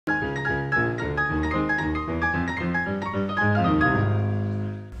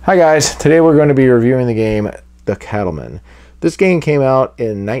Hi guys, today we're going to be reviewing the game The Cattlemen. This game came out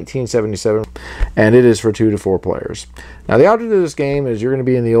in 1977 and it is for 2 to 4 players. Now the object of this game is you're going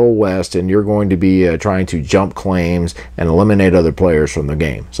to be in the Old West and you're going to be trying to jump claims and eliminate other players from the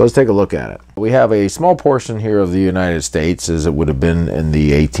game. So let's take a look at it. We have a small portion here of the United States as it would have been in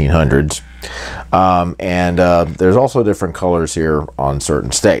the 1800s. There's also different colors here on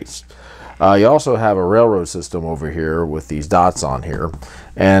certain states. You also have a railroad system over here with these dots on here.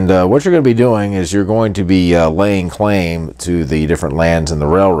 And what you're going to be doing is you're going to be laying claim to the different lands and the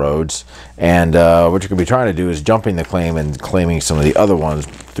railroads. And what you're going to be trying to do is jumping the claim and claiming some of the other ones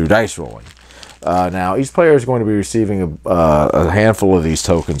through dice rolling. Now, each player is going to be receiving a handful of these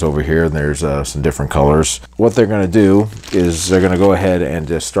tokens over here, and there's some different colors. What they're going to do is they're going to go ahead and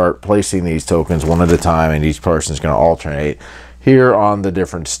just start placing these tokens one at a time, and each person is going to alternate here on the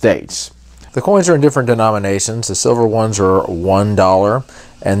different states. The coins are in different denominations. The silver ones are $1,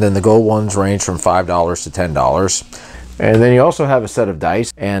 and then the gold ones range from $5 to $10. And then you also have a set of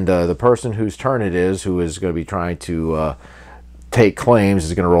dice, and the person whose turn it is, who is going to be trying to take claims,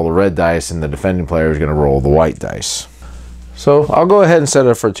 is going to roll the red dice, and the defending player is going to roll the white dice. So I'll go ahead and set it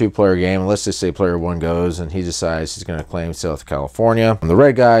up for a 2-player game. Let's just say player 1 goes, and he decides he's going to claim South California. I'm the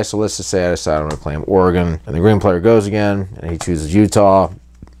red guy, so let's just say I decide I'm going to claim Oregon. And the green player goes again, and he chooses Utah.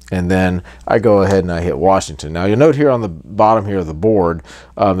 And then I go ahead and I hit Washington. Now you'll note here on the bottom here of the board,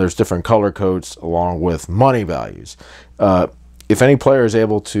 there's different color codes along with money values. If any player is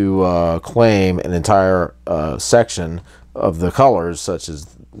able to claim an entire section of the colors, such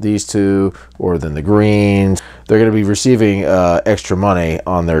as these two or then the greens, they're going to be receiving extra money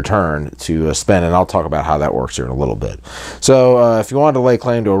on their turn to spend, and I'll talk about how that works here in a little bit. So if you wanted to lay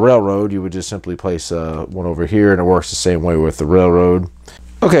claim to a railroad, you would just simply place one over here, and it works the same way with the railroad.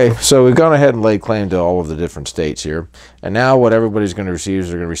 Okay, so we've gone ahead and laid claim to all of the different states here. And now what everybody's going to receive is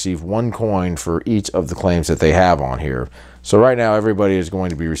they're going to receive 1 coin for each of the claims that they have on here. So right now everybody is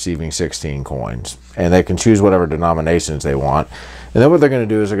going to be receiving 16 coins. And they can choose whatever denominations they want. And then what they're going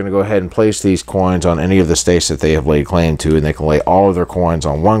to do is they're going to go ahead and place these coins on any of the states that they have laid claim to. And they can lay all of their coins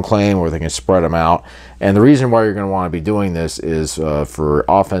on one claim, or they can spread them out. And the reason why you're going to want to be doing this is for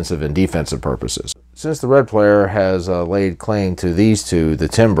offensive and defensive purposes. Since the red player has laid claim to these two, the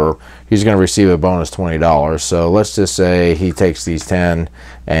timber, he's going to receive a bonus $20. So let's just say he takes these 10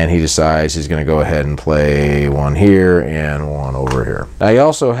 and he decides he's going to go ahead and play one here and one over here. Now you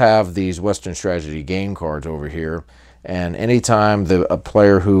also have these Western Strategy game cards over here, and anytime a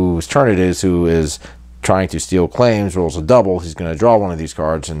player whose turn it is who is trying to steal claims rolls a double, he's going to draw one of these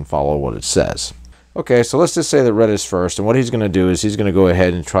cards and follow what it says. Okay, so let's just say that red is first, and what he's going to do is he's going to go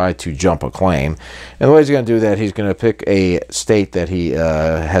ahead and try to jump a claim. And the way he's going to do that, he's going to pick a state that he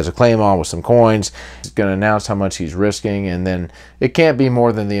has a claim on with some coins. He's going to announce how much he's risking, and then it can't be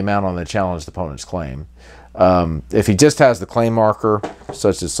more than the amount on the challenged opponent's claim. If he just has the claim marker,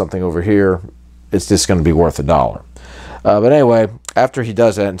 such as something over here, it's just going to be worth $1. But anyway, after he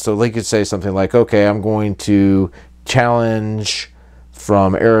does that, and so he could say something like, okay, I'm going to challenge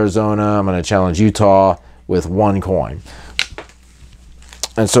from Arizona, I'm going to challenge Utah with 1 coin.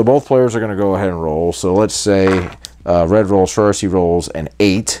 And so both players are going to go ahead and roll. So let's say red rolls first, he rolls an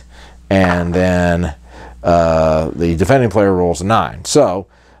 8, and then the defending player rolls a 9. So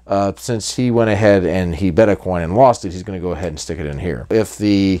since he went ahead and he bet a coin and lost it, he's going to go ahead and stick it in here. If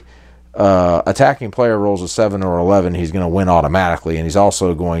the attacking player rolls a 7 or 11, he's going to win automatically, and he's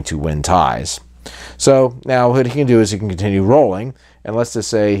also going to win ties. So now what he can do is he can continue rolling, and let's just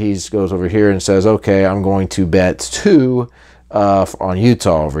say he goes over here and says, okay, I'm going to bet 2 on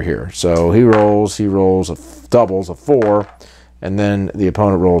Utah over here. So he rolls doubles a 4, and then the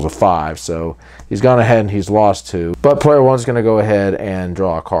opponent rolls a 5. So he's gone ahead and he's lost 2. But player 1's going to go ahead and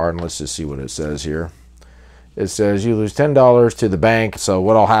draw a card, and let's just see what it says here. It says you lose $10 to the bank. So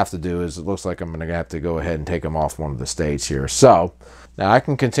what I'll have to do is, it looks like I'm going to have to go ahead and take them off one of the states here. So now I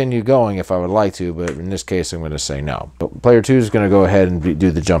can continue going if I would like to, but in this case I'm going to say no. But player 2 is going to go ahead and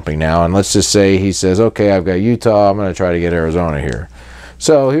do the jumping now, and let's just say he says, okay, I've got Utah, I'm going to try to get Arizona here.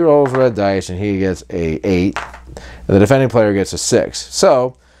 So he rolls red dice and he gets a 8, and the defending player gets a 6.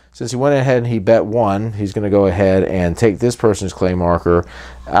 So since he went ahead and he bet 1, he's going to go ahead and take this person's claim marker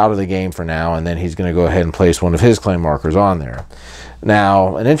out of the game for now, and then he's going to go ahead and place one of his claim markers on there.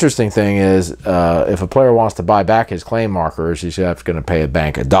 Now, an interesting thing is, if a player wants to buy back his claim markers, he's going to pay a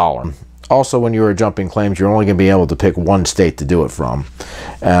bank $1. Also, when you are jumping claims, you're only going to be able to pick 1 state to do it from.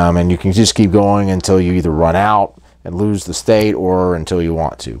 And you can just keep going until you either run out and lose the state, or until you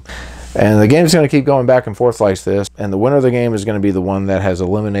want to. And the game's going to keep going back and forth like this, and the winner of the game is going to be the one that has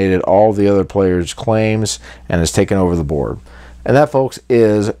eliminated all the other players' claims and has taken over the board. And that, folks,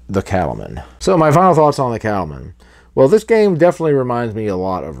 is the Cattlemen. So my final thoughts on the Cattlemen. Well, this game definitely reminds me a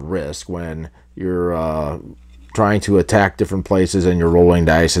lot of Risk, when you're trying to attack different places and you're rolling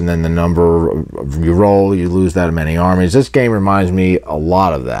dice, and then the number you roll, you lose that many armies. This game reminds me a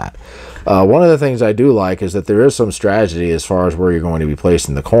lot of that. One of the things I do like is that there is some strategy as far as where you're going to be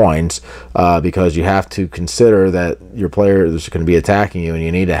placing the coins, because you have to consider that your player is going to be attacking you, and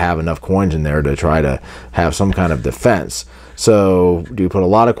you need to have enough coins in there to try to have some kind of defense. So do you put a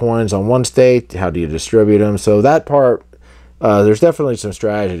lot of coins on one state? How do you distribute them? So that part, there's definitely some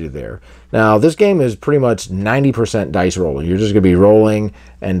strategy there. Now, this game is pretty much 90% dice rolling. You're just going to be rolling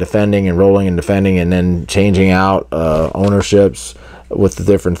and defending and rolling and defending, and then changing out ownerships with the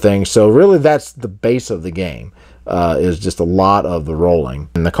different things. So really, that's the base of the game, is just a lot of the rolling.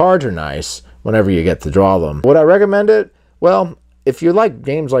 And the cards are nice whenever you get to draw them. Would I recommend it? Well, if you like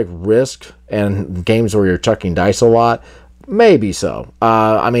games like Risk and games where you're chucking dice a lot, maybe so.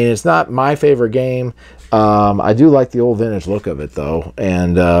 I mean, it's not my favorite game. I do like the old vintage look of it, though,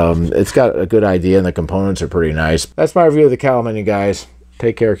 and it's got a good idea, and the components are pretty nice. That's my review of the Cattlemen, you guys.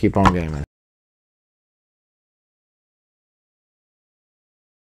 Take care. Keep on gaming.